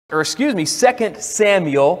2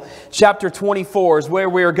 Samuel chapter 24 is where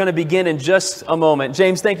we are going to begin in just a moment.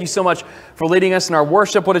 James, thank you so much for leading us in our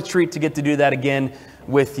worship. What a treat to get to do that again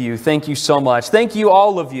with you. Thank you so much. Thank you,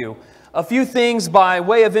 all of you. A few things by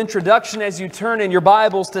way of introduction as you turn in your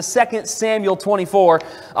Bibles to 2 Samuel 24.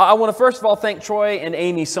 I want to first of all thank Troy and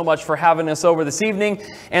Amy so much for having us over this evening,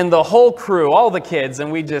 and the whole crew, all the kids,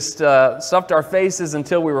 and we just stuffed our faces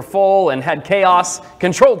until we were full and had chaos,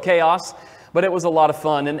 controlled chaos, but it was a lot of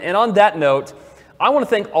fun. And on that note, I want to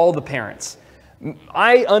thank all the parents.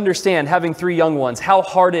 I understand, having 3 young ones, how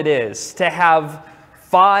hard it is to have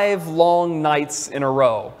 5 long nights in a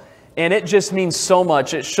row. And it just means so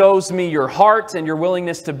much. It shows me your heart and your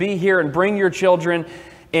willingness to be here and bring your children.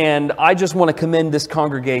 And I just want to commend this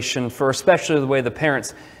congregation for especially the way the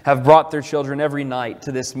parents have brought their children every night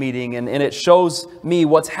to this meeting. And it shows me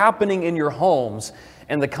what's happening in your homes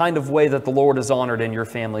and the kind of way that the Lord is honored in your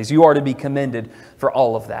families. You are to be commended for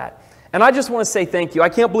all of that. And I just want to say thank you. I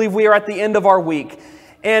can't believe we are at the end of our week.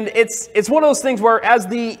 And it's one of those things where, as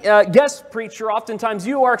the guest preacher, oftentimes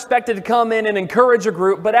you are expected to come in and encourage a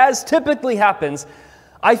group. But as typically happens,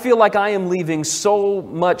 I feel like I am leaving so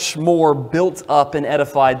much more built up and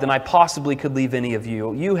edified than I possibly could leave any of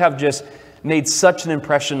you. You have just made such an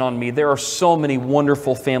impression on me. There are so many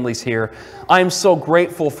wonderful families here. I am so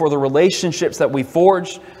grateful for the relationships that we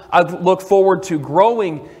forged. I look forward to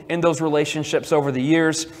growing in those relationships over the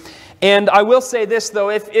years. And I will say this, though,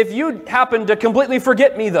 if you happen to completely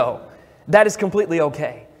forget me, though, that is completely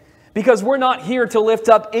okay. Because we're not here to lift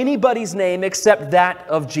up anybody's name except that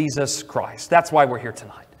of Jesus Christ. That's why we're here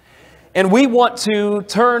tonight. And we want to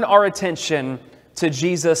turn our attention to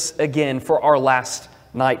Jesus again for our last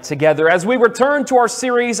night together as we return to our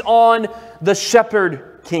series on the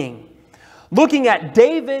Shepherd King. Looking at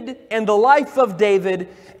David and the life of David,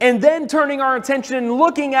 and then turning our attention and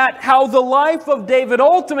looking at how the life of David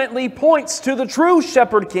ultimately points to the true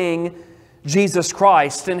Shepherd King, Jesus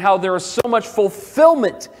Christ, and how there is so much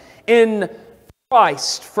fulfillment in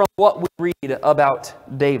Christ from what we read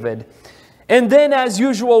about David. And then, as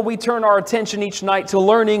usual, we turn our attention each night to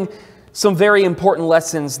learning some very important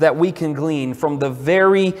lessons that we can glean from the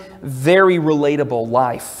very, very relatable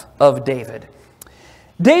life of David.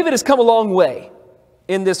 David has come a long way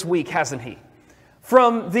in this week, hasn't he?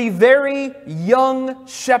 From the very young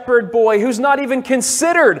shepherd boy who's not even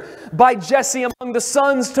considered by Jesse among the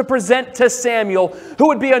sons to present to Samuel, who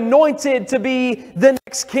would be anointed to be the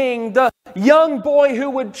next king, the young boy who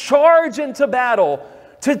would charge into battle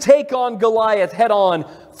to take on Goliath head on,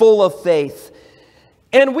 full of faith.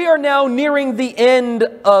 And we are now nearing the end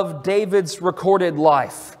of David's recorded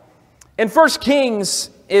life. And 1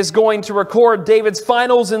 Kings is going to record David's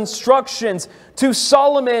final instructions to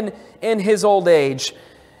Solomon in his old age.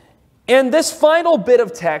 And this final bit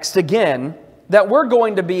of text, again, that we're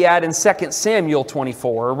going to be at in 2 Samuel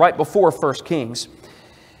 24, right before 1 Kings,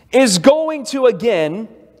 is going to again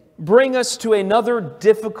bring us to another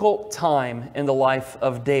difficult time in the life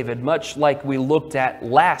of David, much like we looked at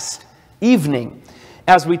last evening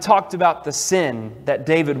as we talked about the sin that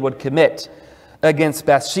David would commit against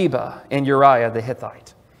Bathsheba and Uriah the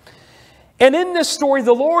Hittite. And in this story,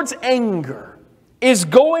 the Lord's anger is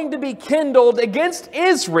going to be kindled against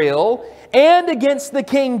Israel and against the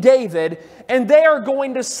King David, and they are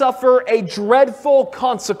going to suffer a dreadful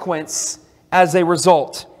consequence as a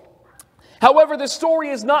result. However, the story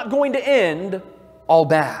is not going to end all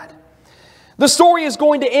bad. The story is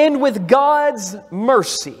going to end with God's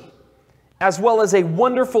mercy, as well as a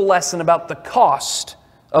wonderful lesson about the cost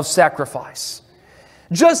of sacrifice.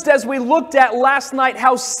 Just as we looked at last night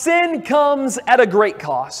how sin comes at a great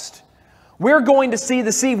cost, we're going to see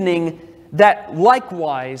this evening that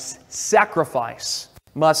likewise sacrifice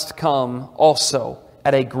must come also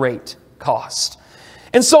at a great cost.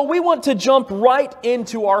 And so we want to jump right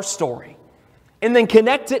into our story and then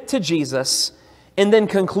connect it to Jesus and then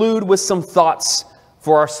conclude with some thoughts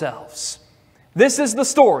for ourselves. This is the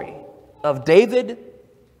story of David,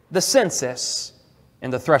 the census,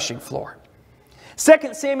 and the threshing floor.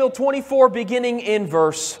 2 Samuel 24, beginning in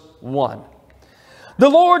verse 1. The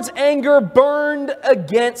Lord's anger burned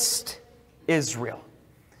against Israel.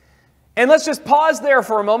 And let's just pause there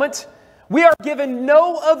for a moment. We are given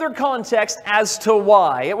no other context as to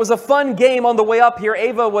why. It was a fun game on the way up here.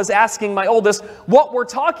 Ava was asking my oldest what we're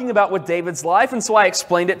talking about with David's life, and so I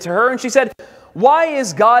explained it to her, and she said, "Why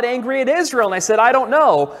is God angry at Israel?" And I said, "I don't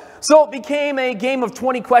know." So it became a game of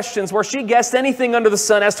 20 questions where she guessed anything under the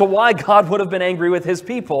sun as to why God would have been angry with his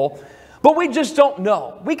people. But we just don't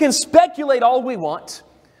know. We can speculate all we want.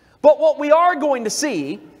 But what we are going to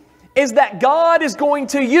see is that God is going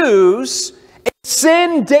to use a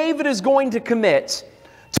sin David is going to commit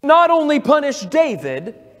to not only punish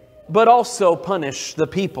David, but also punish the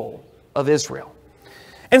people of Israel.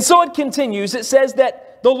 And so it continues. It says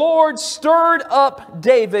that the Lord stirred up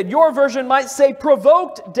David. Your version might say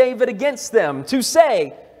provoked David against them to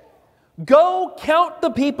say, go count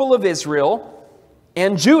the people of Israel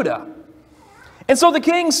and Judah. And so the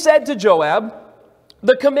king said to Joab,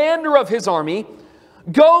 the commander of his army,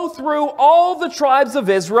 go through all the tribes of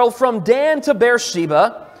Israel from Dan to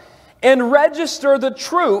Beersheba and register the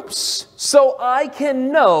troops so I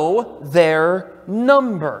can know their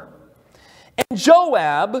number. And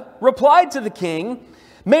Joab replied to the king,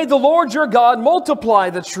 may the Lord your God multiply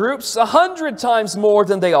the troops 100 times more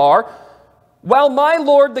than they are, while my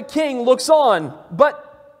lord the king looks on.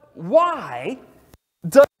 But why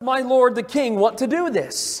does my lord the king want to do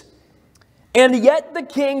this? And yet the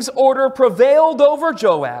king's order prevailed over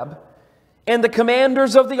Joab and the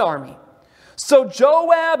commanders of the army. So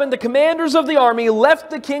Joab and the commanders of the army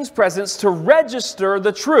left the king's presence to register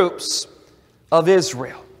the troops of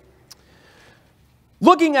Israel.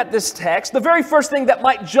 Looking at this text, the very first thing that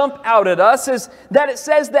might jump out at us is that it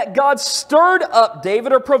says that God stirred up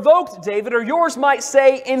David or provoked David, or yours might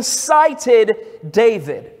say incited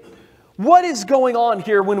David. What is going on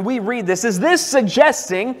here when we read this? Is this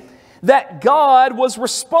suggesting that God was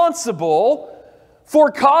responsible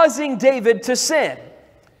for causing David to sin?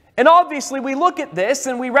 And obviously we look at this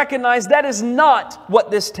and we recognize that is not what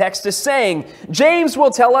this text is saying. James will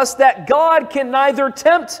tell us that God can neither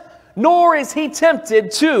tempt nor is he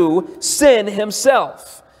tempted to sin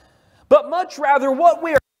himself. But much rather what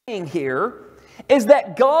we are seeing here is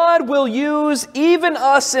that God will use even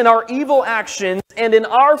us in our evil actions and in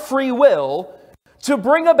our free will to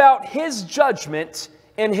bring about his judgment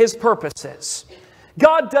and his purposes.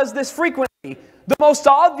 God does this frequently. The most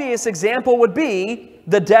obvious example would be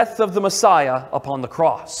the death of the Messiah upon the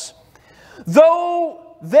cross.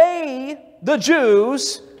 Though they, the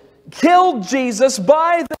Jews, killed Jesus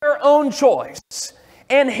by their own choice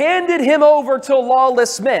and handed him over to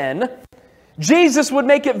lawless men, Jesus would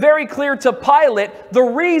make it very clear to Pilate the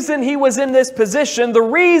reason he was in this position, the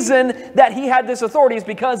reason that he had this authority is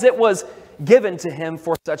because it was given to him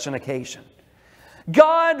for such an occasion.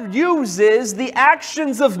 God uses the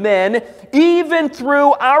actions of men, even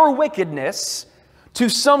through our wickedness, to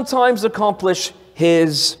sometimes accomplish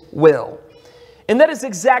his will. And that is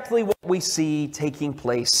exactly what we see taking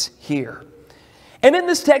place here. And in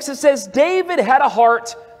this text it says, David had a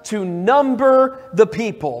heart to number the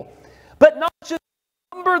people. But not just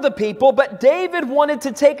number the people, but David wanted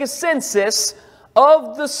to take a census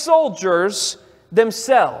of the soldiers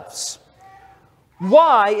themselves.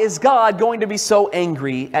 Why is God going to be so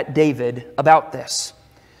angry at David about this?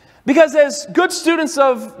 Because as good students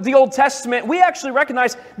of the Old Testament, we actually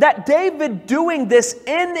recognize that David doing this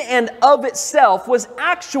in and of itself was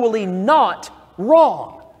actually not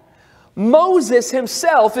wrong. Moses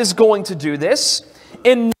himself is going to do this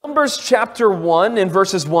in Numbers chapter 1 in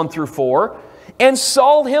verses 1 through 4. And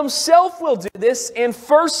Saul himself will do this in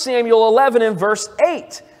 1 Samuel 11 in verse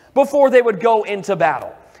 8 before they would go into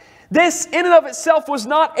battle. This in and of itself was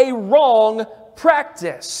not a wrong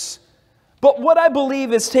practice. But what I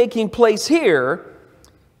believe is taking place here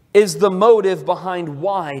is the motive behind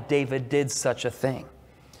why David did such a thing.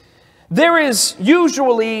 There is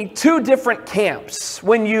usually two different camps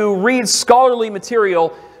when you read scholarly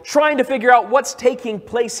material trying to figure out what's taking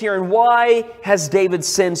place here and why has David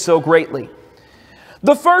sinned so greatly.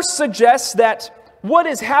 The first suggests that what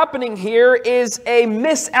is happening here is a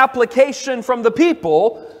misapplication from the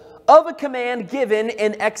people of a command given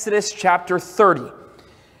in Exodus chapter 30.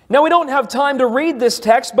 Now, we don't have time to read this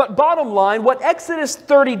text, but bottom line, what Exodus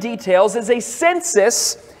 30 details is a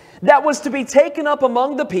census that was to be taken up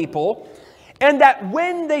among the people, and that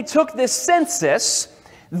when they took this census,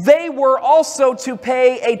 they were also to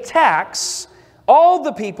pay a tax, all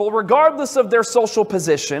the people, regardless of their social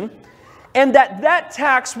position, and that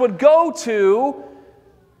tax would go to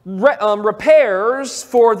repairs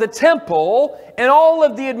for the temple and all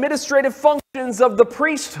of the administrative functions of the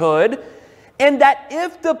priesthood. And that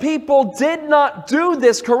if the people did not do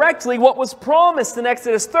this correctly, what was promised in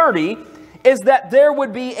Exodus 30 is that there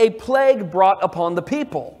would be a plague brought upon the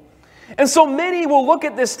people. And so many will look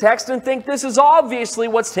at this text and think this is obviously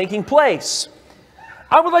what's taking place.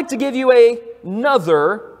 I would like to give you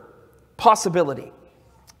another possibility.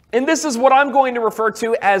 And this is what I'm going to refer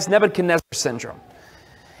to as Nebuchadnezzar syndrome.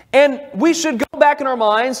 And we should go back in our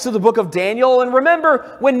minds to the book of Daniel and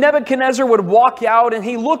remember when Nebuchadnezzar would walk out and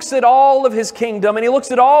he looks at all of his kingdom and he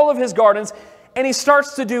looks at all of his gardens and he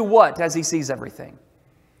starts to do what as he sees everything?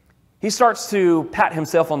 He starts to pat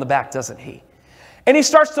himself on the back, doesn't he? And he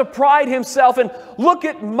starts to pride himself and look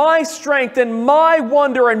at my strength and my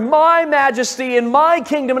wonder and my majesty and my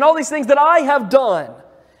kingdom and all these things that I have done.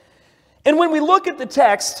 And when we look at the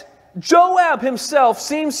text, Joab himself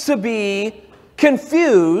seems to be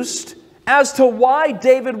confused as to why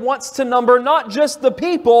David wants to number not just the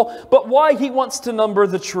people, but why he wants to number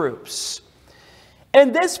the troops.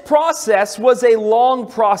 And this process was a long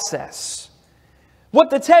process. What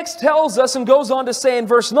the text tells us and goes on to say in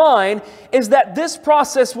verse 9 is that this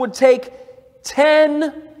process would take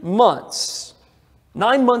 10 months,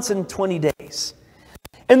 9 months and 20 days.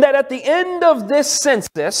 And that at the end of this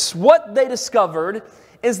census, what they discovered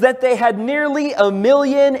is that they had nearly 1.5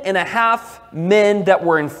 million men that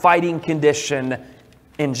were in fighting condition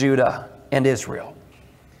in Judah and Israel.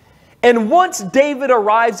 And once David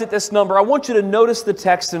arrives at this number, I want you to notice the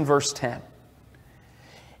text in verse 10.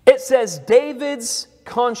 It says, David's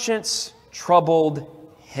conscience troubled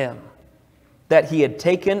him, that he had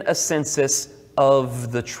taken a census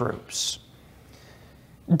of the troops.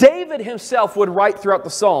 David himself would write throughout the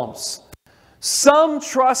Psalms, some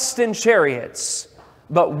trust in chariots,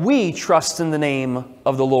 but we trust in the name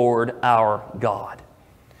of the Lord our God.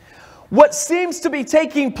 What seems to be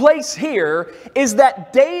taking place here is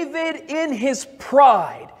that David, in his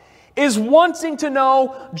pride, is wanting to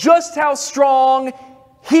know just how strong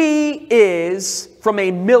he is from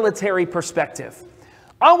a military perspective.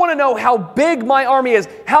 I want to know how big my army is,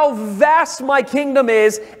 how vast my kingdom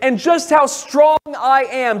is, and just how strong I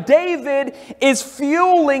am. David is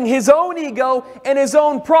fueling his own ego and his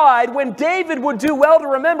own pride when David would do well to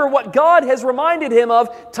remember what God has reminded him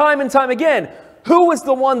of time and time again. Who was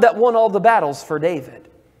the one that won all the battles for David?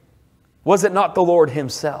 Was it not the Lord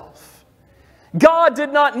himself? God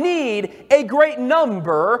did not need a great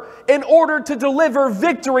number in order to deliver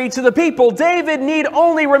victory to the people. David need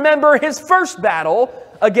only remember his first battle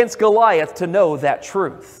against Goliath to know that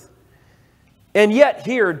truth. And yet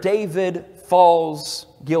here David falls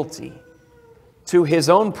guilty to his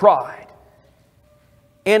own pride.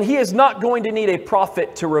 And he is not going to need a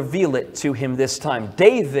prophet to reveal it to him this time.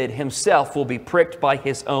 David himself will be pricked by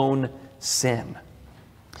his own sin.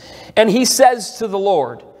 And he says to the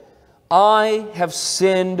Lord, I have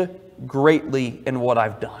sinned greatly in what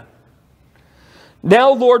I've done.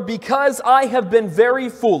 Now, Lord, because I have been very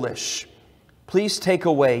foolish, please take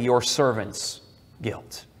away your servant's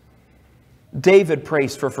guilt. David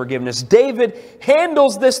prays for forgiveness. David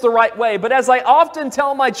handles this the right way. But as I often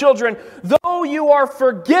tell my children, though you are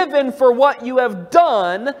forgiven for what you have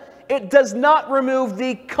done, it does not remove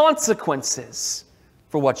the consequences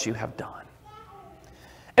for what you have done.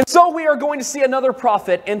 And so we are going to see another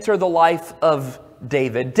prophet enter the life of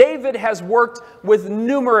David. David has worked with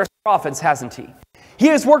numerous prophets, hasn't he? He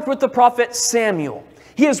has worked with the prophet Samuel.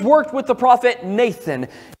 He has worked with the prophet Nathan.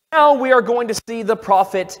 Now we are going to see the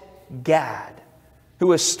prophet Gad,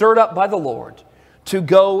 who is stirred up by the Lord to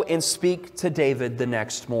go and speak to David the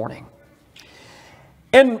next morning.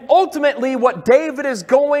 And ultimately what David is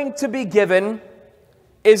going to be given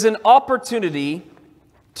is an opportunity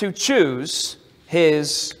to choose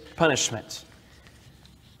his punishment.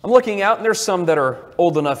 I'm looking out, and there's some that are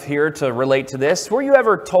old enough here to relate to this. Were you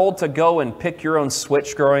ever told to go and pick your own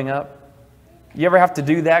switch growing up? You ever have to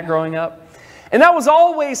do that growing up? And that was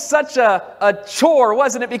always such a chore,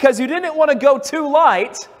 wasn't it? Because you didn't want to go too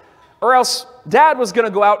light, or else Dad was going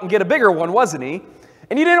to go out and get a bigger one, wasn't he?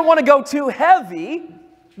 And you didn't want to go too heavy,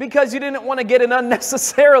 because you didn't want to get an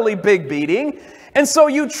unnecessarily big beating. And so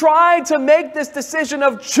you tried to make this decision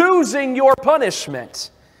of choosing your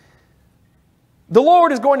punishment. The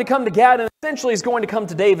Lord is going to come to Gad, and essentially He's going to come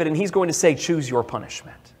to David, and He's going to say, choose your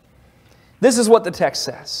punishment. This is what the text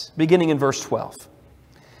says, beginning in verse 12.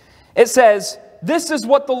 It says, this is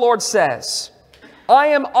what the Lord says. I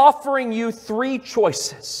am offering you 3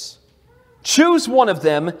 choices. Choose one of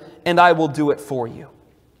them, and I will do it for you.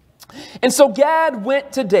 And so Gad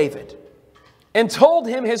went to David and told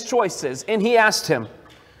him his choices. And he asked him,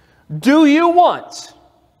 do you want,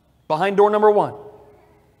 behind door number 1,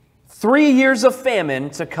 3 years of famine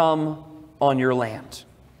to come on your land?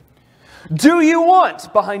 Do you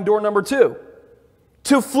want, behind door number 2,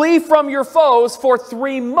 to flee from your foes for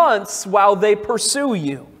 3 months while they pursue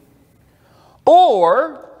you?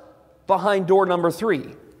 Or, behind door number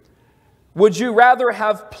 3, would you rather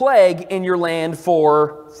have plague in your land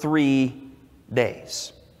for 3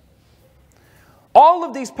 days? All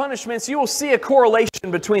of these punishments, you will see a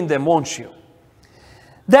correlation between them, won't you?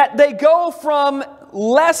 That they go from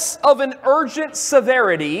less of an urgent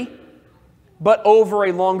severity, but over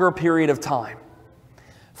a longer period of time.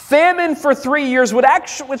 Famine for 3 years, which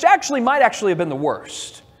actually might have been the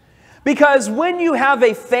worst. Because when you have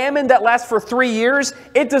a famine that lasts for 3 years,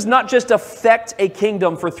 it does not just affect a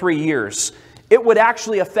kingdom for 3 years. It would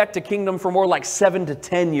actually affect a kingdom for more like 7 to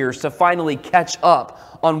 10 years to finally catch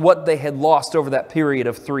up on what they had lost over that period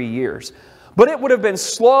of 3 years. But it would have been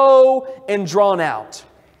slow and drawn out.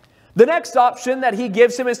 The next option that he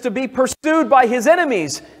gives him is to be pursued by his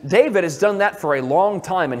enemies. David has done that for a long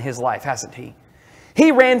time in his life, hasn't he?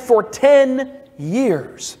 He ran for 10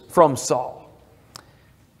 years from Saul.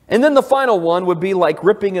 And then the final one would be like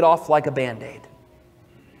ripping it off like a Band-Aid.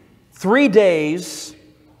 3 days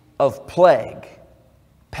of plague,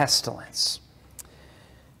 pestilence.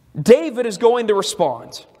 David is going to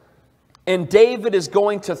respond. And David is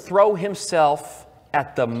going to throw himself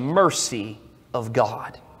at the mercy of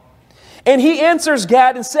God. And he answers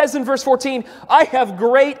Gad and says in verse 14, I have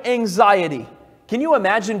great anxiety. Can you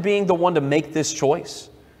imagine being the one to make this choice?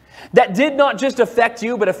 That did not just affect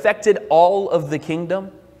you, but affected all of the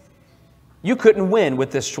kingdom. You couldn't win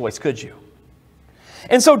with this choice, could you?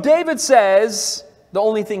 And so David says the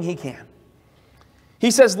only thing he can.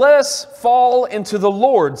 He says, let us fall into the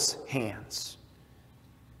Lord's hands,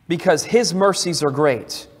 because his mercies are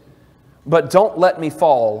great, but don't let me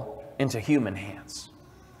fall into human hands.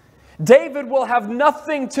 David will have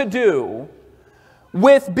nothing to do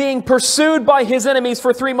with being pursued by his enemies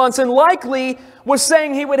for 3 months, and likely was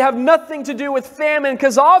saying he would have nothing to do with famine,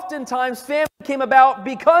 because oftentimes famine came about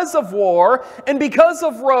because of war and because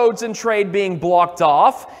of roads and trade being blocked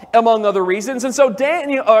off, among other reasons. And so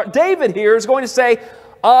David here is going to say,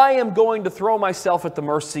 I am going to throw myself at the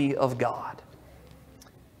mercy of God.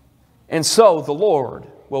 And so the Lord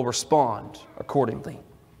will respond accordingly.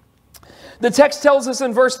 The text tells us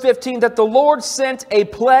in verse 15 that the Lord sent a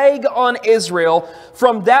plague on Israel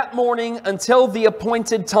from that morning until the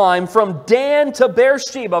appointed time, from Dan to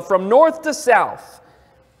Beersheba, from north to south.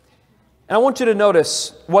 And I want you to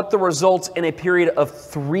notice what the result in a period of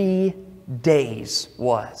 3 days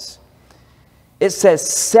was. It says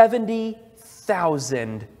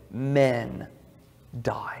 70,000 men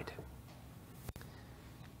died.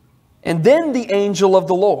 And then the angel of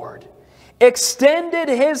the Lord extended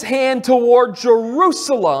his hand toward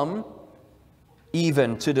Jerusalem,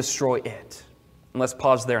 even to destroy it. And let's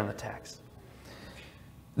pause there in the text.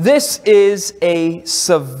 This is a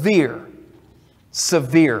severe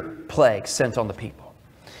plague sent on the people.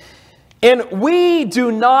 And we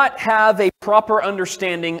do not have a proper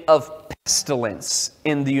understanding of pestilence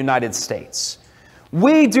in the United States.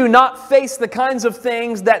 We do not face the kinds of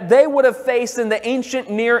things that they would have faced in the ancient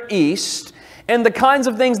Near East, and the kinds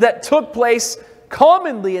of things that took place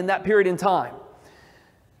commonly in that period in time.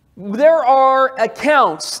 There are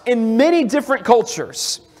accounts in many different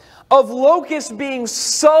cultures of locusts being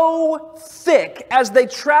so thick as they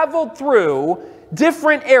traveled through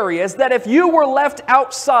different areas that if you were left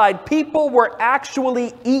outside, people were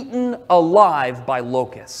actually eaten alive by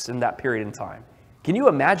locusts in that period in time. Can you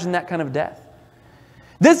imagine that kind of death?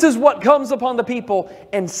 This is what comes upon the people,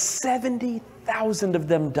 and 70,000 of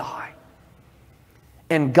them die.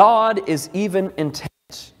 And God is even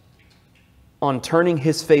intent on turning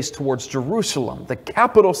his face towards Jerusalem, the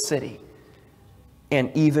capital city,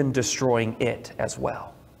 and even destroying it as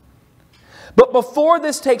well. But before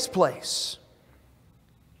this takes place,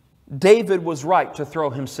 David was right to throw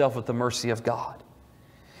himself at the mercy of God.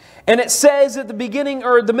 And it says at the beginning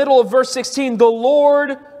or the middle of verse 16, the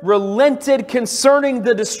Lord relented concerning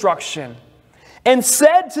the destruction, and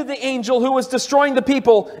said to the angel who was destroying the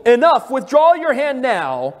people, enough, withdraw your hand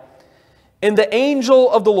now. And the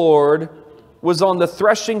angel of the Lord was on the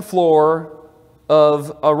threshing floor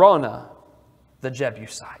of Araunah, the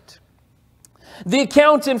Jebusite. The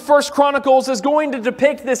account in 1 Chronicles is going to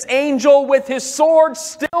depict this angel with his sword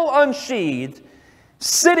still unsheathed,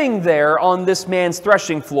 sitting there on this man's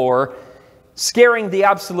threshing floor, scaring the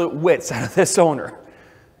absolute wits out of this owner,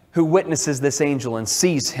 who witnesses this angel and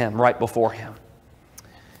sees him right before him.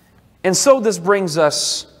 And so this brings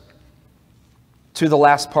us to the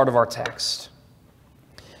last part of our text.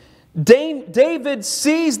 David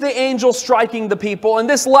sees the angel striking the people, and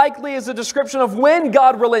this likely is a description of when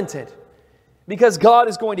God relented, because God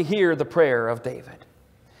is going to hear the prayer of David.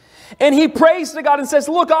 And he prays to God and says,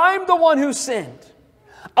 look, I'm the one who sinned.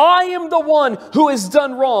 I am the one who has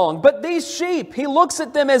done wrong. But these sheep, he looks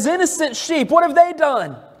at them as innocent sheep. What have they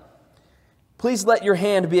done? Please let your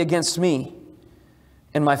hand be against me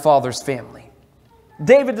and my father's family.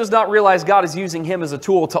 David does not realize God is using him as a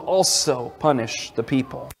tool to also punish the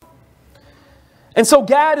people. And so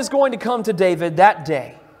Gad is going to come to David that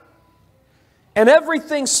day, and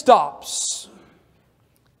everything stops.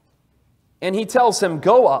 And he tells him,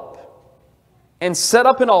 go up and set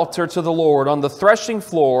up an altar to the Lord on the threshing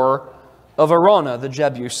floor of Araunah the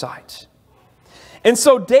Jebusite. And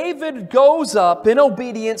so David goes up in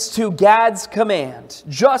obedience to Gad's command,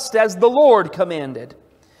 just as the Lord commanded.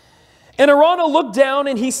 And Araunah looked down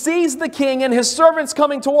and he sees the king and his servants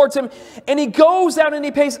coming towards him. And he goes out and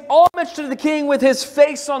he pays homage to the king with his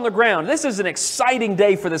face on the ground. This is an exciting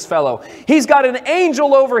day for this fellow. He's got an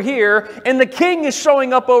angel over here and the king is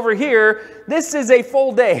showing up over here. This is a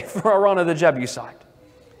full day for Araunah the Jebusite.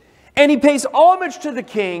 And he pays homage to the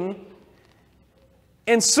king.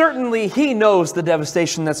 And certainly he knows the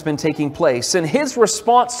devastation that's been taking place. And his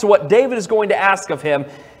response to what David is going to ask of him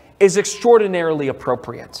is extraordinarily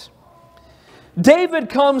appropriate. David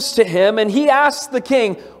comes to him and he asks the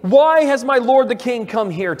king, "Why has my lord the king come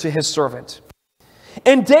here to his servant?"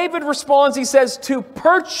 And David responds, he says, "To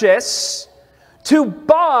purchase, to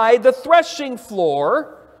buy the threshing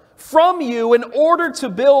floor from you in order to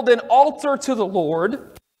build an altar to the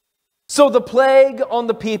Lord, so the plague on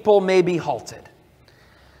the people may be halted."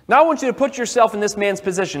 Now I want you to put yourself in this man's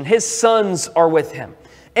position. His sons are with him.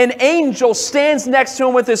 An angel stands next to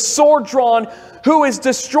him with his sword drawn, who is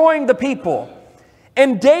destroying the people.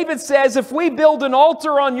 And David says, if we build an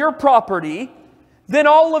altar on your property, then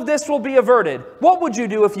all of this will be averted. What would you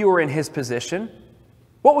do if you were in his position?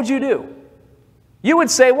 What would you do? You would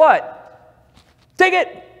say what? Take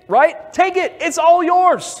it, right? Take it. It's all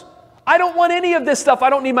yours. I don't want any of this stuff. I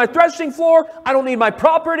don't need my threshing floor. I don't need my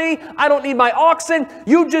property. I don't need my oxen.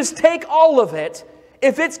 You just take all of it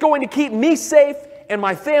if it's going to keep me safe and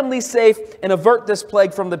my family safe and avert this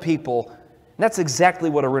plague from the people. And that's exactly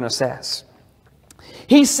what Araunah says.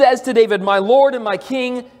 He says to David, "My lord and my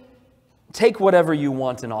king, take whatever you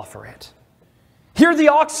want and offer it. Here are the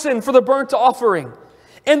oxen for the burnt offering,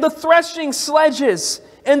 and the threshing sledges,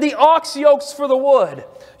 and the ox yokes for the wood.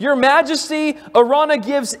 Your majesty," Araunah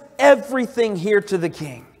gives everything here to the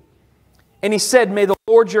king. And he said, "May the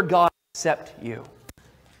Lord your God accept you."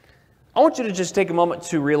 I want you to just take a moment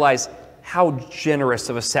to realize how generous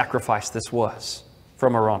of a sacrifice this was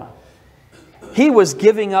from Araunah. He was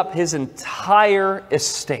giving up his entire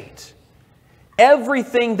estate,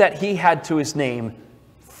 everything that he had to his name,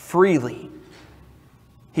 freely.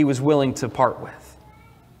 He was willing to part with,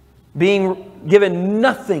 being given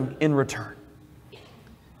nothing in return.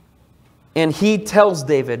 And he tells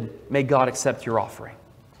David, "May God accept your offering."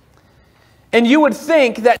 And you would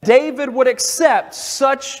think that David would accept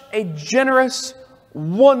such a generous,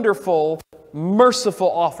 wonderful, merciful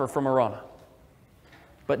offer from Araunah.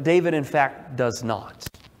 But David, in fact, does not,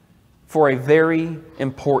 for a very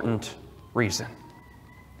important reason.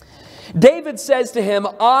 David says to him,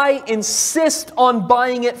 "I insist on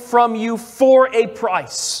buying it from you for a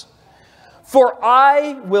price. For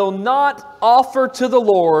I will not offer to the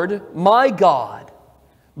Lord, my God,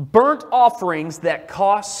 burnt offerings that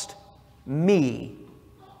cost me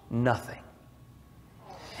nothing."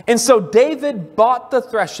 And so David bought the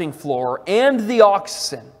threshing floor and the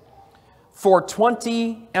oxen for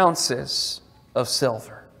 20 ounces of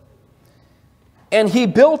silver. And he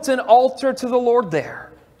built an altar to the Lord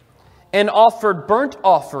there and offered burnt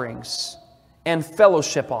offerings and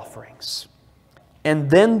fellowship offerings. And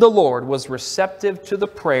then the Lord was receptive to the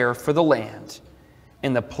prayer for the land,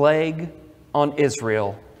 and the plague on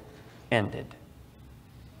Israel ended.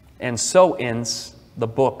 And so ends the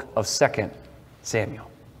book of 2 Samuel.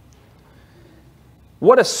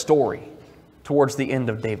 What a story towards the end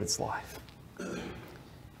of David's life.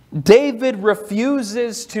 David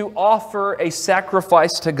refuses to offer a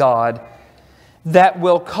sacrifice to God that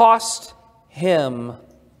will cost him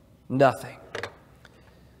nothing.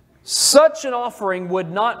 Such an offering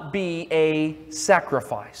would not be a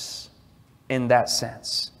sacrifice in that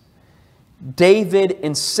sense. David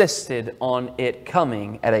insisted on it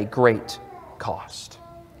coming at a great cost.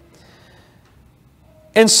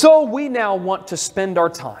 And so we now want to spend our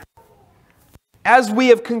time, as we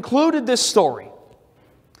have concluded this story.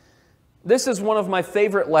 This is one of my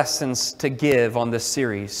favorite lessons to give on this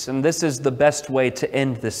series, and this is the best way to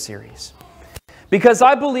end this series. Because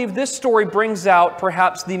I believe this story brings out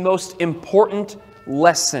perhaps the most important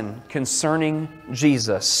lesson concerning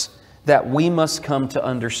Jesus that we must come to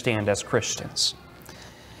understand as Christians.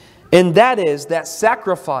 And that is that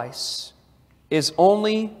sacrifice is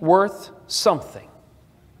only worth something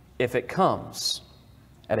if it comes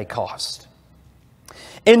at a cost.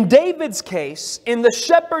 In David's case, in the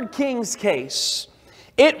shepherd king's case,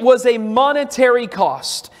 it was a monetary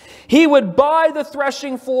cost. He would buy the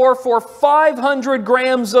threshing floor for 500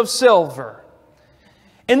 grams of silver.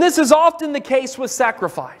 And this is often the case with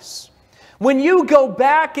sacrifice. When you go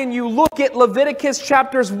back and you look at Leviticus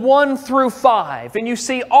chapters 1 through 5, and you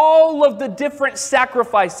see all of the different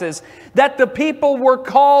sacrifices that the people were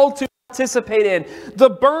called to participate in, the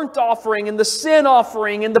burnt offering and the sin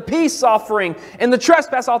offering and the peace offering and the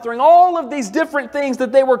trespass offering, all of these different things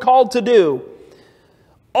that they were called to do,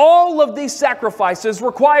 all of these sacrifices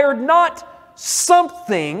required not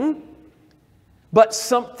something, but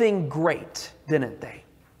something great, didn't they?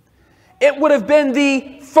 It would have been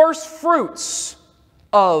the first fruits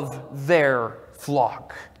of their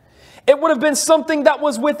flock. It would have been something that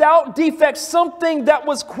was without defect, something that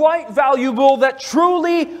was quite valuable, that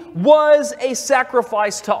truly was a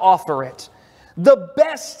sacrifice to offer it. The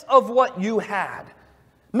best of what you had.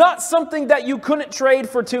 Not something that you couldn't trade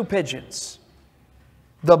for 2 pigeons.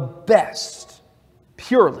 The best,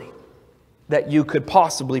 purely, that you could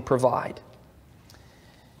possibly provide.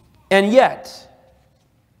 And yet,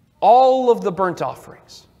 all of the burnt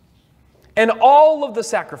offerings, and all of the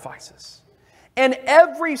sacrifices, and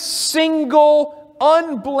every single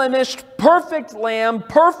unblemished, perfect lamb,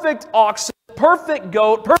 perfect ox, perfect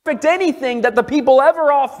goat, perfect anything that the people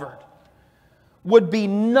ever offered would be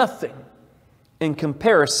nothing in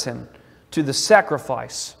comparison to the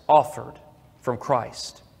sacrifice offered from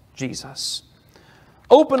Christ Jesus.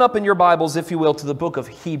 Open up in your Bibles, if you will, to the book of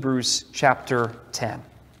Hebrews chapter 10.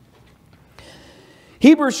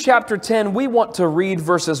 Hebrews chapter 10, we want to read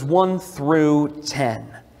verses 1 through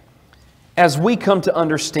 10 as we come to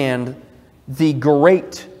understand the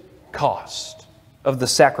great cost of the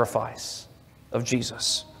sacrifice of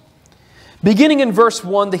Jesus. Beginning in verse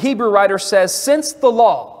 1, the Hebrew writer says, "Since the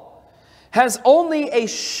law has only a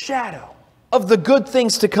shadow of the good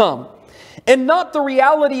things to come, and not the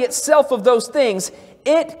reality itself of those things,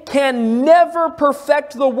 it can never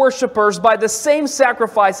perfect the worshipers by the same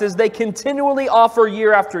sacrifices they continually offer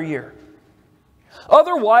year after year.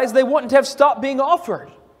 Otherwise, they wouldn't have stopped being offered,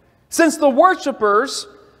 since the worshipers,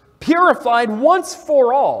 purified once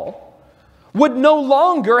for all, would no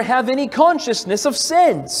longer have any consciousness of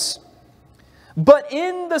sins. But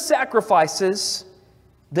in the sacrifices,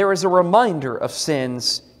 there is a reminder of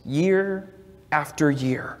sins year after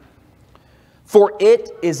year. For it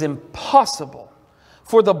is impossible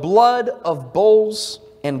for the blood of bulls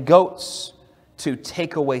and goats to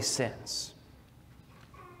take away sins.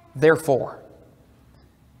 Therefore,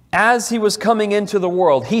 as he was coming into the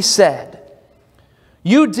world, he said,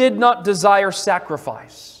 'You did not desire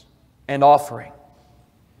sacrifice and offering,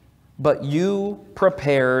 but you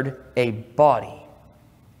prepared a body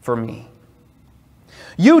for me.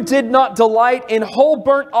 You did not delight in whole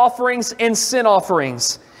burnt offerings and sin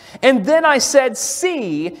offerings. And then I said,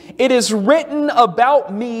 See, it is written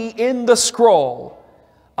about me in the scroll.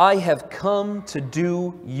 I have come to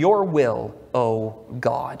do your will, O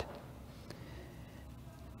God.'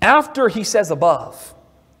 After he says above,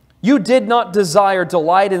 'You did not desire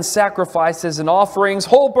delight in sacrifices and offerings,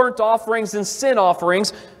 whole burnt offerings and sin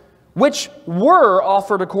offerings, which were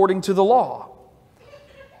offered according to the law.'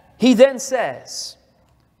 He then says,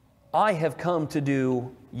 'I have come to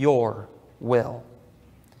do your will.'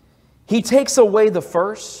 He takes away the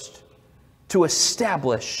first to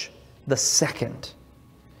establish the second.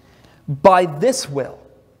 By this will,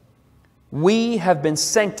 we have been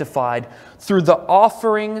sanctified through the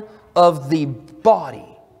offering of the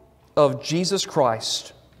body of Jesus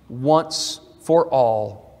Christ once for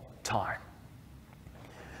all time."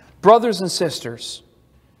 Brothers and sisters,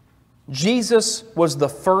 Jesus was the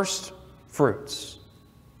first fruits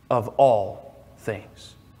of all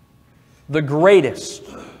things, the greatest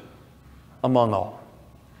among all.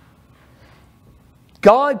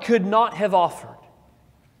 God could not have offered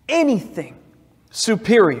anything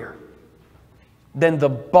superior than the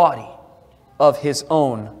body of His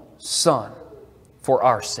own Son for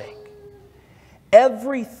our sake.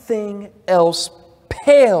 Everything else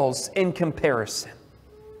pales in comparison.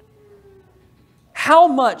 How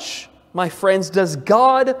much, my friends, does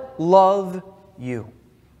God love you?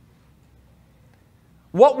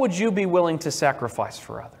 What would you be willing to sacrifice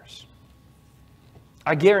for others?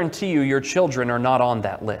 I guarantee you your children are not on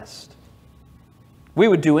that list. We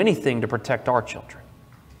would do anything to protect our children.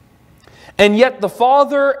 And yet the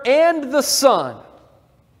Father and the Son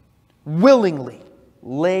willingly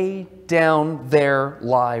lay down their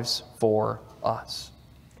lives for us.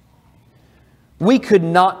 We could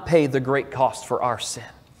not pay the great cost for our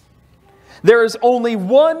sin. There is only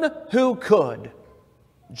one who could,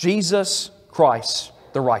 Jesus Christ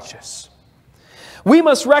the righteous. We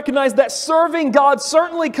must recognize that serving God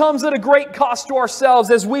certainly comes at a great cost to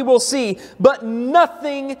ourselves, as we will see, but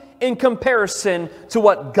nothing in comparison to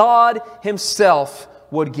what God Himself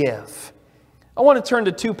would give. I want to turn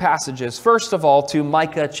to two passages. First of all, to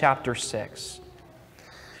Micah chapter 6.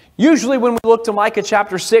 Usually when we look to Micah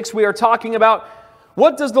chapter 6, we are talking about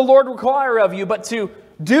what does the Lord require of you but to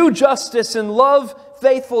do justice and love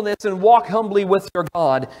faithfulness and walk humbly with your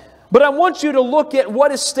God. But I want you to look at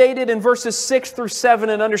what is stated in verses 6 through 7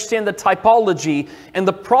 and understand the typology and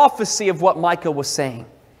the prophecy of what Micah was saying.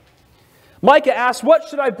 Micah asks, what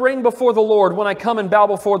should I bring before the Lord when I come and bow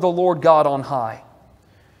before the Lord God on high?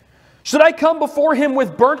 Should I come before Him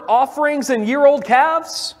with burnt offerings and year-old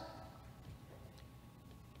calves?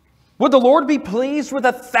 Would the Lord be pleased with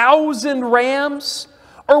 1,000 rams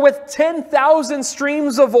or with 10,000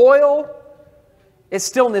 streams of oil? It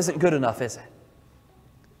still isn't good enough, is it?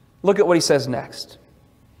 Look at what he says next.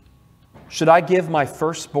 Should I give my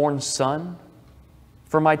firstborn son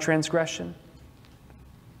for my transgression?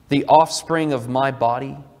 The offspring of my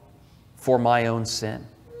body for my own sin?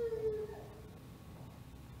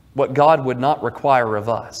 What God would not require of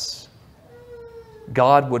us,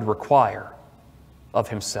 God would require of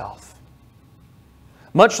Himself.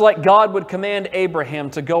 Much like God would command Abraham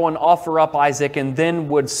to go and offer up Isaac and then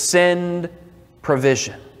would send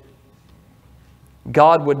provision,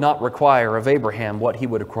 God would not require of Abraham what He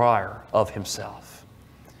would require of Himself.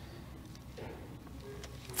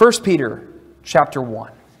 1 Peter chapter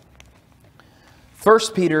 1. 1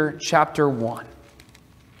 Peter chapter 1.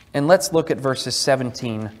 And let's look at verses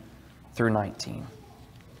 17 through 19.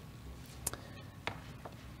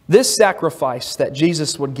 This sacrifice that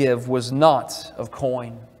Jesus would give was not of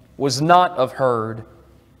coin, was not of herd.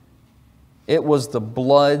 It was the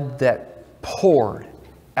blood that poured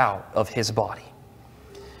out of His body.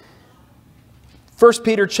 1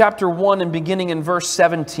 Peter chapter 1 and beginning in verse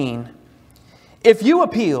 17. If you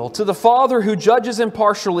appeal to the Father who judges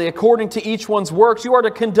impartially according to each one's works, you are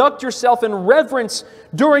to conduct yourself in reverence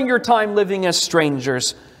during your time living as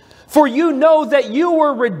strangers. For you know that you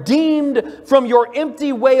were redeemed from your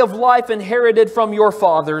empty way of life inherited from your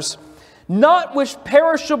fathers, not with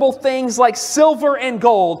perishable things like silver and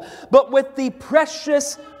gold, but with the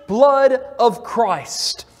precious blood of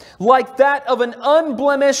Christ, like that of an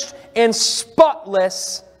unblemished and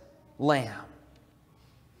spotless lamb.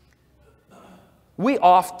 We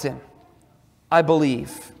often, I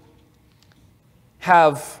believe,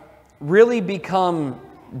 have really become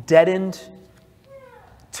deadened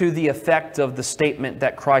to the effect of the statement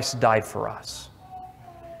that Christ died for us.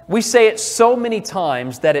 We say it so many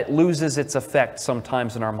times that it loses its effect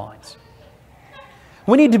sometimes in our minds.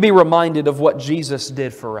 We need to be reminded of what Jesus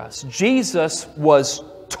did for us. Jesus was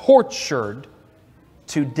tortured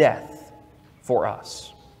to death for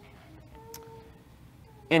us.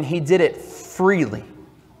 And He did it freely,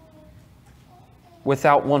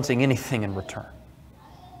 without wanting anything in return.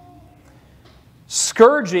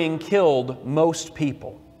 Scourging killed most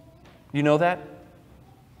people. You know that?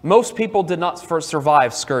 Most people did not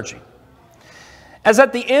survive scourging. As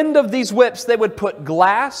at the end of these whips, they would put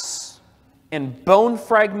glass and bone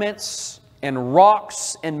fragments and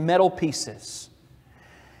rocks and metal pieces.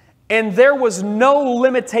 And there was no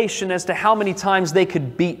limitation as to how many times they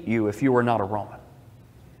could beat you if you were not a Roman.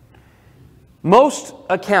 Most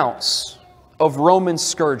accounts of Roman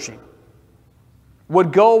scourging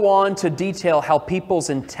would go on to detail how people's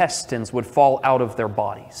intestines would fall out of their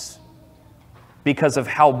bodies because of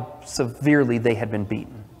how severely they had been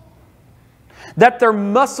beaten. That their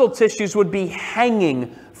muscle tissues would be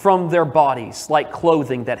hanging from their bodies like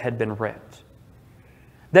clothing that had been ripped.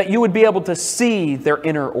 That you would be able to see their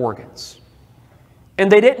inner organs.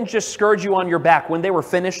 And they didn't just scourge you on your back. When they were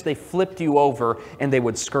finished, they flipped you over and they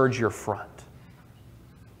would scourge your front.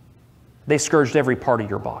 They scourged every part of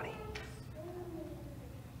your body.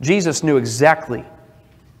 Jesus knew exactly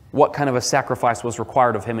what kind of a sacrifice was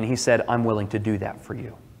required of Him, and He said, I'm willing to do that for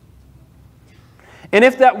you. And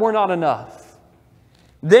if that were not enough,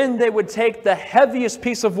 then they would take the heaviest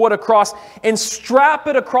piece of wood across and strap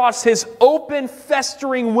it across His open,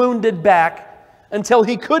 festering, wounded back until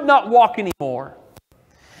He could not walk anymore.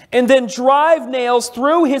 And then drive nails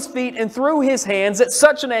through His feet and through His hands at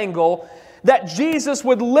such an angle that Jesus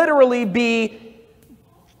would literally be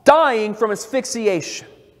dying from asphyxiation,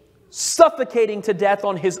 suffocating to death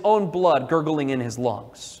on His own blood gurgling in His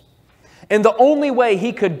lungs. And the only way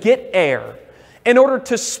He could get air in order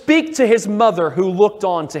to speak to His mother who looked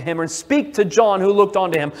on to Him, or speak to John who looked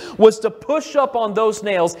on to Him, was to push up on those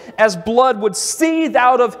nails as blood would seethe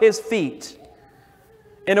out of His feet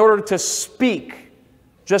in order to speak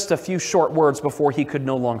just a few short words before He could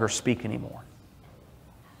no longer speak anymore.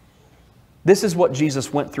 This is what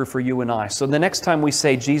Jesus went through for you and I. So the next time we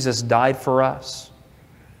say Jesus died for us,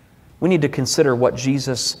 we need to consider what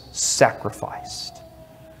Jesus sacrificed,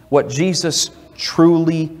 what Jesus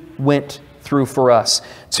truly went through for us.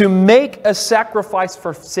 To make a sacrifice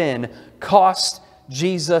for sin cost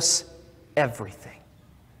Jesus everything.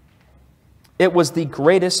 It was the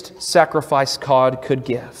greatest sacrifice God could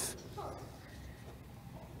give.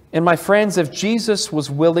 And my friends, if Jesus was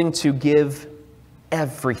willing to give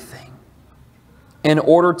everything in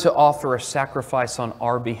order to offer a sacrifice on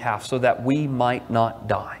our behalf so that we might not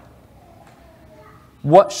die,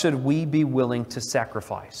 what should we be willing to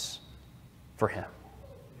sacrifice for Him?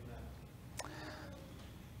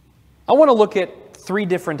 I want to look at 3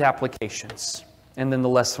 different applications, and then the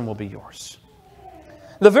lesson will be yours.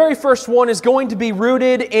 The very first one is going to be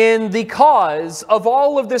rooted in the cause of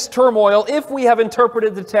all of this turmoil, if we have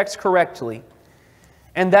interpreted the text correctly,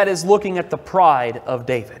 and that is looking at the pride of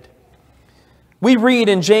David. We read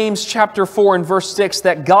in James chapter 4 and verse 6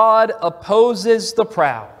 that God opposes the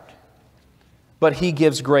proud, but He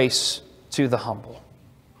gives grace to the humble.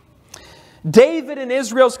 David and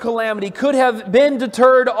Israel's calamity could have been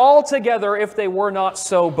deterred altogether if they were not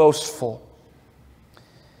so boastful.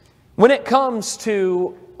 When it comes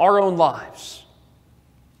to our own lives,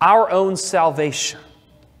 our own salvation,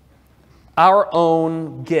 our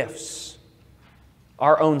own gifts,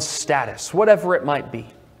 our own status, whatever it might be,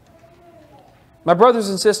 my brothers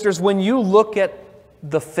and sisters, when you look at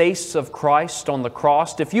the face of Christ on the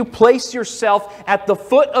cross, if you place yourself at the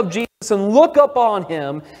foot of Jesus and look up on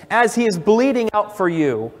Him as He is bleeding out for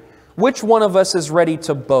you, which one of us is ready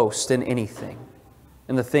to boast in anything,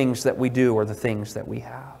 in the things that we do or the things that we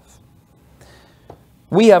have?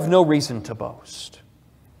 We have no reason to boast.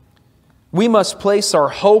 We must place our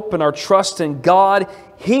hope and our trust in God.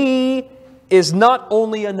 He is not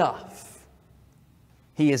only enough,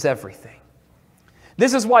 He is everything.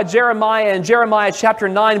 This is why Jeremiah in Jeremiah chapter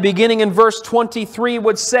 9, beginning in verse 23,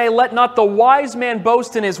 would say, "Let not the wise man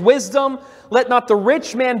boast in his wisdom, let not the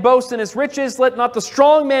rich man boast in his riches, let not the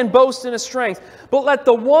strong man boast in his strength, but let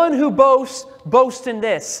the one who boasts boast in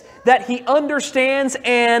this, that he understands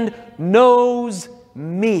and knows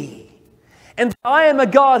me. And I am a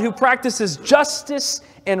God who practices justice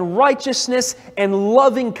and righteousness and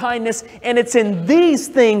loving kindness, and it's in these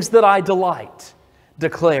things that I delight,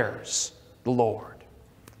 declares the Lord."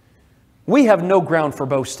 We have no ground for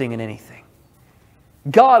boasting in anything.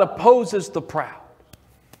 God opposes the proud.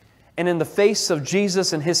 And in the face of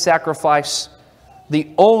Jesus and His sacrifice, the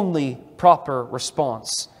only proper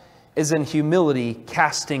response is in humility,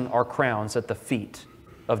 casting our crowns at the feet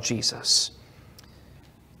of Jesus.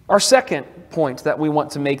 Our second point that we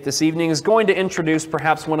want to make this evening is going to introduce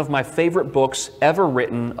perhaps one of my favorite books ever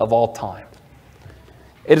written of all time.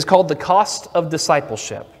 It is called The Cost of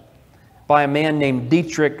Discipleship by a man named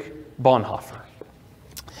Dietrich Bonhoeffer.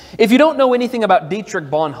 If you don't know anything about Dietrich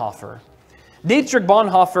Bonhoeffer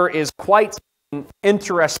is quite an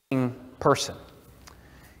interesting person.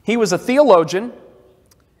 He was a theologian.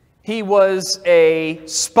 He was a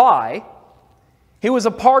spy. He was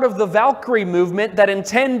a part of the Valkyrie movement that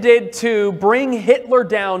intended to bring Hitler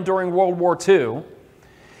down during World War II.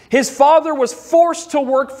 His father was forced to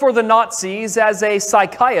work for the Nazis as a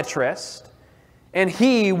psychiatrist, and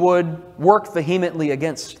he would work vehemently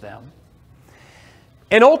against them.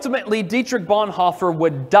 And ultimately, Dietrich Bonhoeffer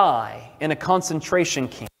would die in a concentration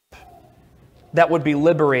camp that would be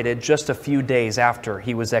liberated just a few days after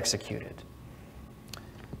he was executed.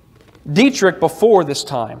 Dietrich, before this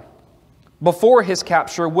time, before his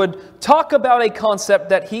capture, would talk about a concept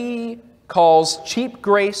that he calls cheap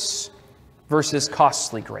grace versus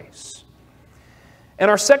costly grace.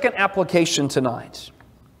 And our second application tonight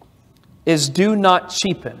is do not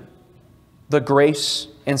cheapen the grace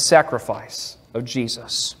and sacrifice of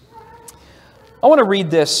Jesus. I want to read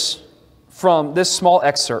this small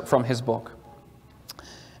excerpt from his book.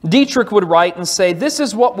 Dietrich would write and say, "This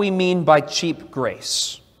is what we mean by cheap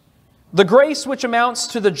grace. The grace which amounts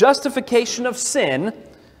to the justification of sin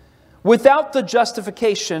without the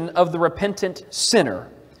justification of the repentant sinner,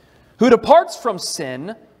 who departs from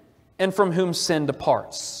sin and from whom sin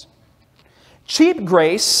departs. Cheap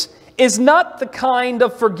grace is not the kind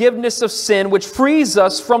of forgiveness of sin which frees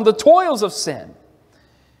us from the toils of sin.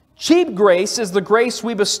 Cheap grace is the grace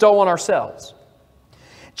we bestow on ourselves.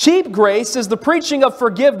 Cheap grace is the preaching of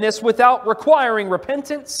forgiveness without requiring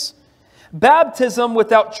repentance, baptism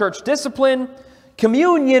without church discipline,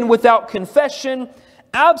 communion without confession,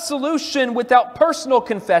 absolution without personal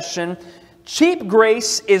confession. Cheap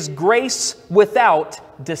grace is grace without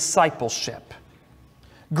discipleship.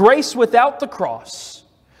 Grace without the cross.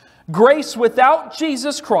 Grace without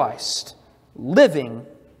Jesus Christ, living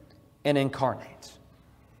and incarnate."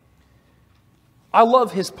 I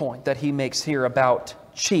love his point that he makes here about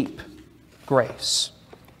cheap grace.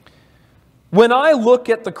 When I look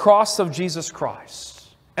at the cross of Jesus Christ,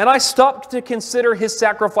 and I stop to consider His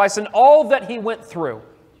sacrifice and all that He went through,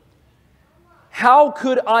 how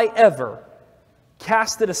could I ever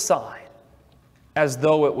cast it aside as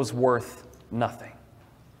though it was worth nothing?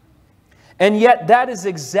 And yet that is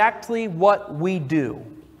exactly what we do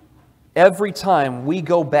every time we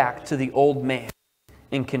go back to the old man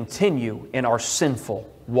and continue in our sinful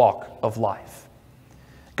walk of life.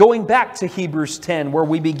 Going back to Hebrews 10, where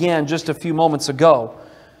we began just a few moments ago,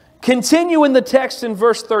 continue in the text in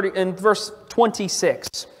verse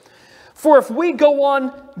 26. For if we go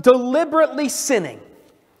on deliberately sinning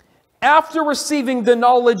after receiving the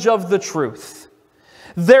knowledge of the truth,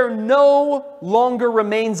 there no longer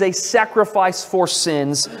remains a sacrifice for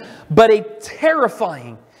sins, but a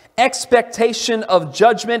terrifying expectation of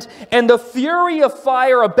judgment and the fury of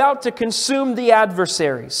fire about to consume the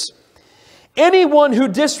adversaries. Anyone who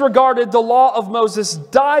disregarded the law of Moses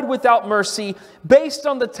died without mercy based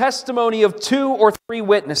on the testimony of 2 or 3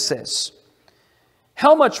 witnesses.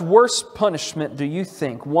 How much worse punishment do you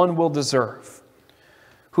think one will deserve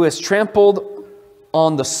who has trampled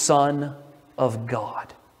on the Son of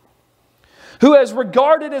God, who has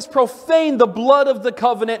regarded as profane the blood of the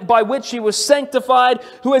covenant by which He was sanctified,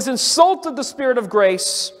 who has insulted the Spirit of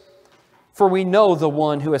grace? For we know the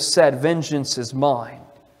one who has said, vengeance is mine,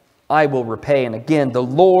 I will repay. And again, the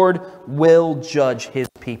Lord will judge His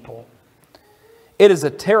people. It is a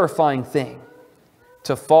terrifying thing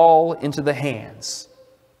to fall into the hands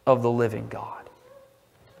of the living God.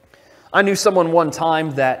 I knew someone one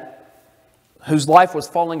time whose life was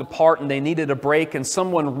falling apart and they needed a break, and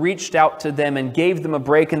someone reached out to them and gave them a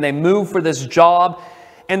break, and they moved for this job,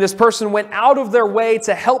 and this person went out of their way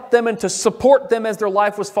to help them and to support them as their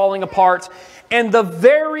life was falling apart. And the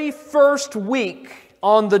very first week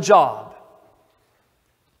on the job,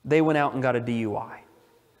 they went out and got a DUI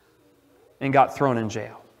and got thrown in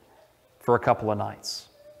jail for a couple of nights.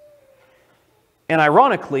 And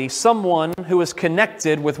ironically, someone who was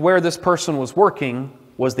connected with where this person was working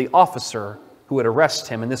was the officer who would arrest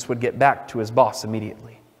him, and this would get back to his boss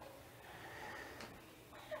immediately.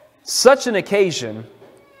 Such an occasion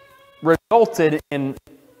resulted in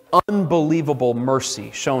unbelievable mercy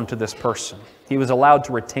shown to this person. He was allowed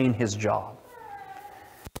to retain his job.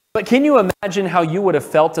 But can you imagine how you would have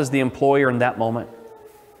felt as the employer in that moment?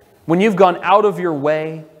 When you've gone out of your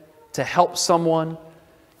way to help someone,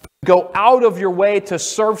 go out of your way to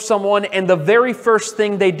serve someone, and the very first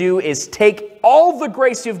thing they do is take all the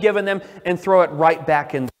grace you've given them and throw it right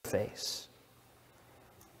back in their face.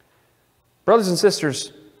 Brothers and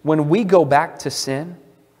sisters, when we go back to sin,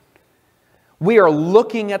 we are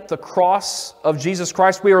looking at the cross of Jesus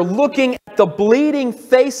Christ. We are looking at the bleeding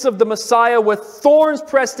face of the Messiah with thorns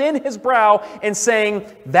pressed in His brow and saying,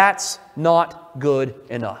 that's not good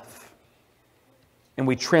enough. And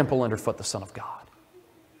we trample underfoot the Son of God.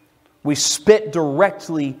 We spit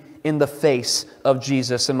directly in the face of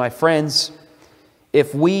Jesus. And my friends,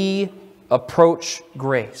 if we approach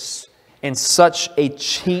grace in such a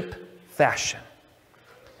cheap fashion,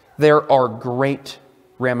 there are great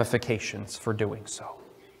ramifications for doing so.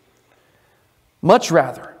 Much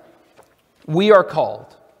rather, we are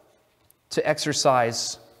called to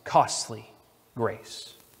exercise costly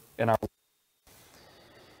grace in our life.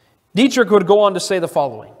 Dietrich would go on to say the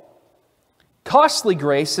following: costly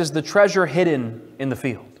grace is the treasure hidden in the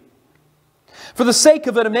field. For the sake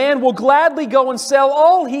of it, a man will gladly go and sell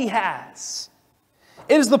all he has.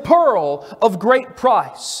 It is the pearl of great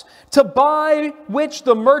price, to buy which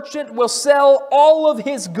the merchant will sell all of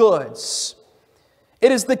his goods.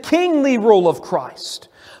 It is the kingly rule of Christ,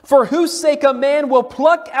 for whose sake a man will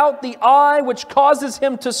pluck out the eye which causes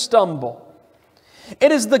him to stumble.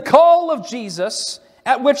 It is the call of Jesus,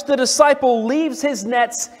 at which the disciple leaves his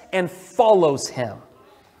nets and follows Him.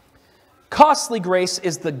 Costly grace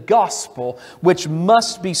is the gospel which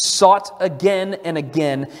must be sought again and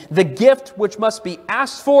again, the gift which must be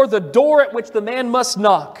asked for, the door at which the man must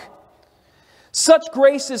knock. Such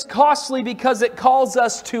grace is costly because it calls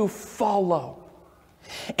us to follow.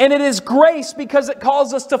 And it is grace because it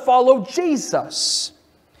calls us to follow Jesus.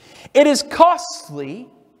 It is costly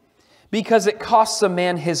because it costs a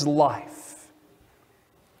man his life.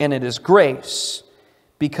 And it is grace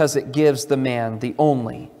because it gives the man the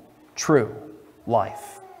only true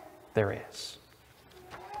life there is.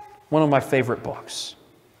 One of my favorite books.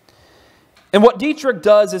 And what Dietrich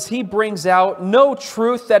does is he brings out no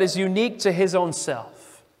truth that is unique to his own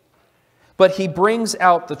self, but he brings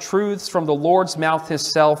out the truths from the Lord's mouth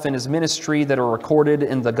Himself in His ministry that are recorded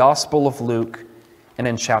in the Gospel of Luke and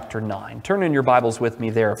in chapter 9. Turn in your Bibles with me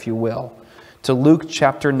there, if you will, to Luke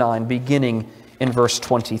chapter 9, beginning in verse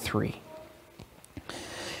 23.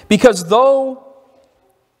 Because though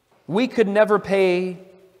we could never pay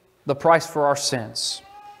the price for our sins,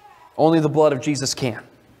 only the blood of Jesus can.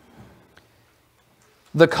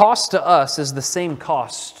 The cost to us is the same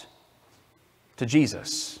cost to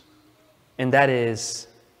Jesus, and that is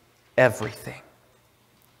everything.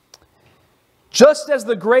 Just as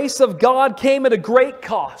the grace of God came at a great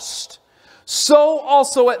cost, so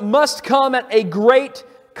also it must come at a great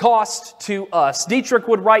cost to us. Dietrich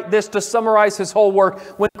would write this to summarize his whole work.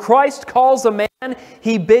 When Christ calls a man,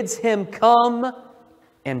 he bids him come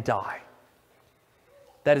and die.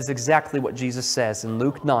 That is exactly what Jesus says in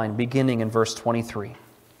Luke 9, beginning in verse 23.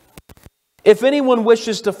 If anyone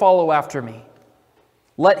wishes to follow after me,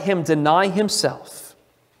 let him deny himself,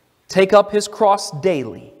 take up his cross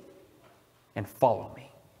daily, and follow me.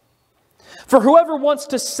 For whoever wants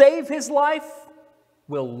to save his life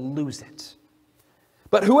will lose it.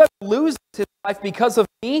 But whoever loses his life because of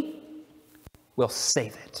me will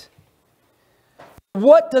save it.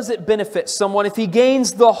 What does it benefit someone if he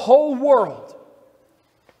gains the whole world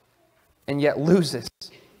and yet loses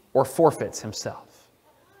or forfeits himself?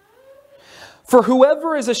 For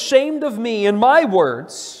whoever is ashamed of me and my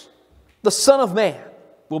words, the Son of Man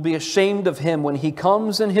will be ashamed of him when he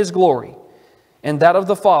comes in his glory and that of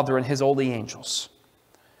the Father and his holy angels.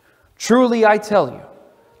 Truly I tell you,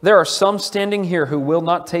 there are some standing here who will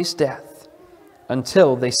not taste death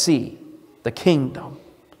until they see the kingdom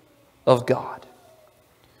of God.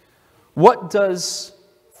 What does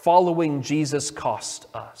following Jesus cost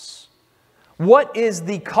us? What is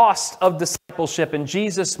the cost of discipleship? And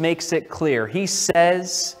Jesus makes it clear. He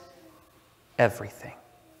says everything.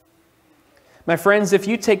 My friends, if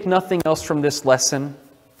you take nothing else from this lesson,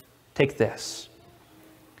 take this.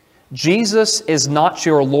 Jesus is not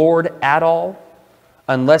your Lord at all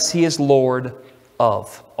unless He is Lord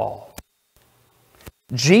of all.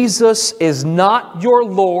 Jesus is not your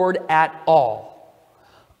Lord at all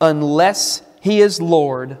unless He is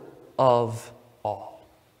Lord of all.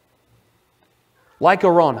 Like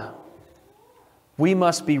Arana, we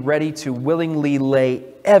must be ready to willingly lay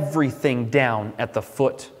everything down at the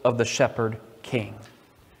foot of the shepherd king.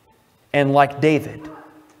 And like David,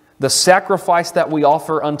 the sacrifice that we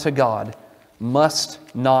offer unto God must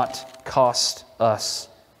not cost us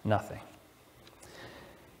nothing.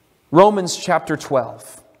 Romans chapter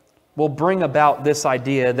 12 will bring about this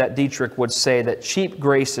idea that Dietrich would say that cheap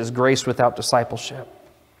grace is grace without discipleship.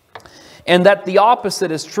 And that the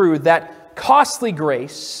opposite is true, that costly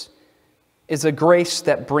grace is a grace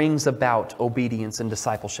that brings about obedience and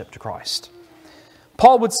discipleship to Christ.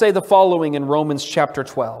 Paul would say the following in Romans chapter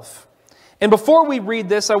 12. And before we read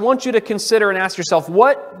this, I want you to consider and ask yourself,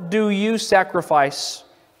 what do you sacrifice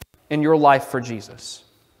in your life for Jesus?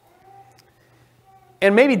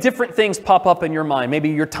 And maybe different things pop up in your mind. Maybe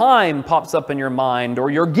your time pops up in your mind, or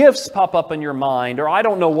your gifts pop up in your mind, or I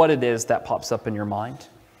don't know what it is that pops up in your mind.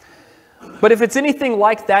 But if it's anything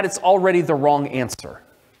like that, it's already the wrong answer.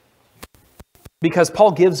 Because Paul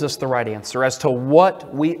gives us the right answer as to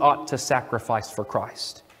what we ought to sacrifice for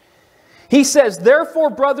Christ. He says, therefore,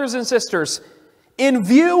 brothers and sisters, in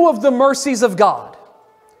view of the mercies of God,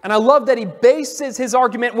 and I love that he bases his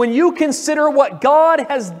argument, when you consider what God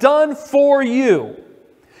has done for you,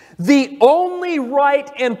 the only right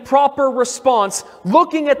and proper response,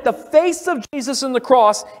 looking at the face of Jesus on the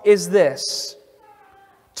cross, is this: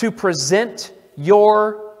 to present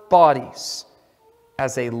your bodies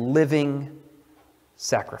as a living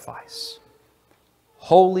sacrifice,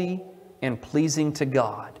 holy and pleasing to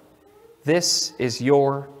God. This is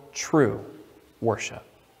your true worship.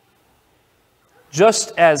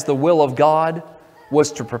 Just as the will of God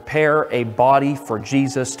was to prepare a body for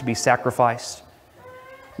Jesus to be sacrificed,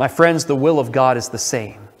 my friends, the will of God is the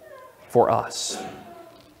same for us.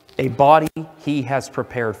 A body He has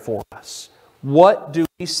prepared for us. What do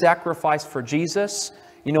we sacrifice for Jesus?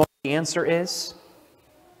 You know what the answer is?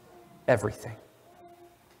 Everything.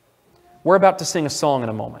 We're about to sing a song in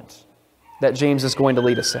a moment that James is going to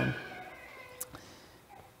lead us in.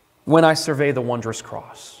 When I survey the wondrous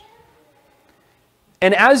cross.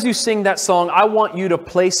 And as you sing that song, I want you to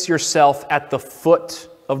place yourself at the foot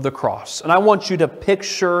of the cross. And I want you to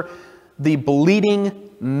picture the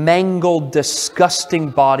bleeding, mangled,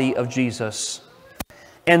 disgusting body of Jesus.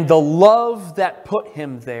 And the love that put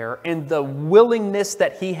Him there. And the willingness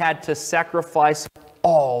that He had to sacrifice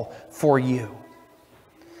all for you.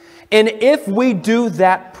 And if we do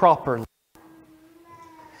that properly,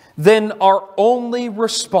 then our only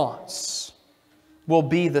response will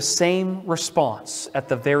be the same response at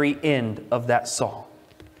the very end of that song.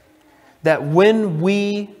 That when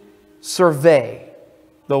we survey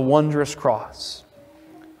the wondrous cross,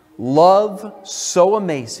 Love so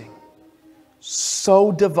amazing,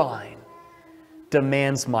 so divine,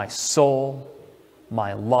 demands my soul,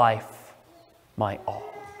 my life, my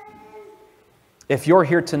all. If you're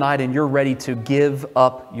here tonight and you're ready to give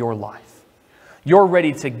up your life, you're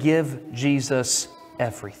ready to give Jesus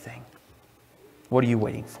everything, what are you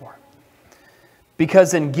waiting for?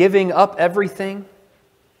 Because in giving up everything,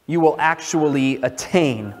 you will actually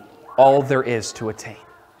attain all there is to attain.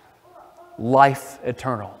 Life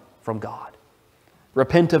eternal from God.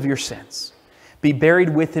 Repent of your sins. Be buried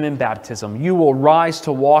with Him in baptism. You will rise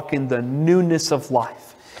to walk in the newness of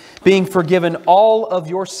life, being forgiven all of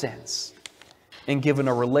your sins and given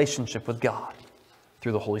a relationship with God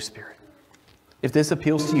through the Holy Spirit. If this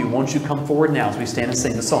appeals to you, won't you come forward now as we stand and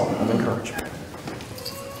sing the song of encouragement?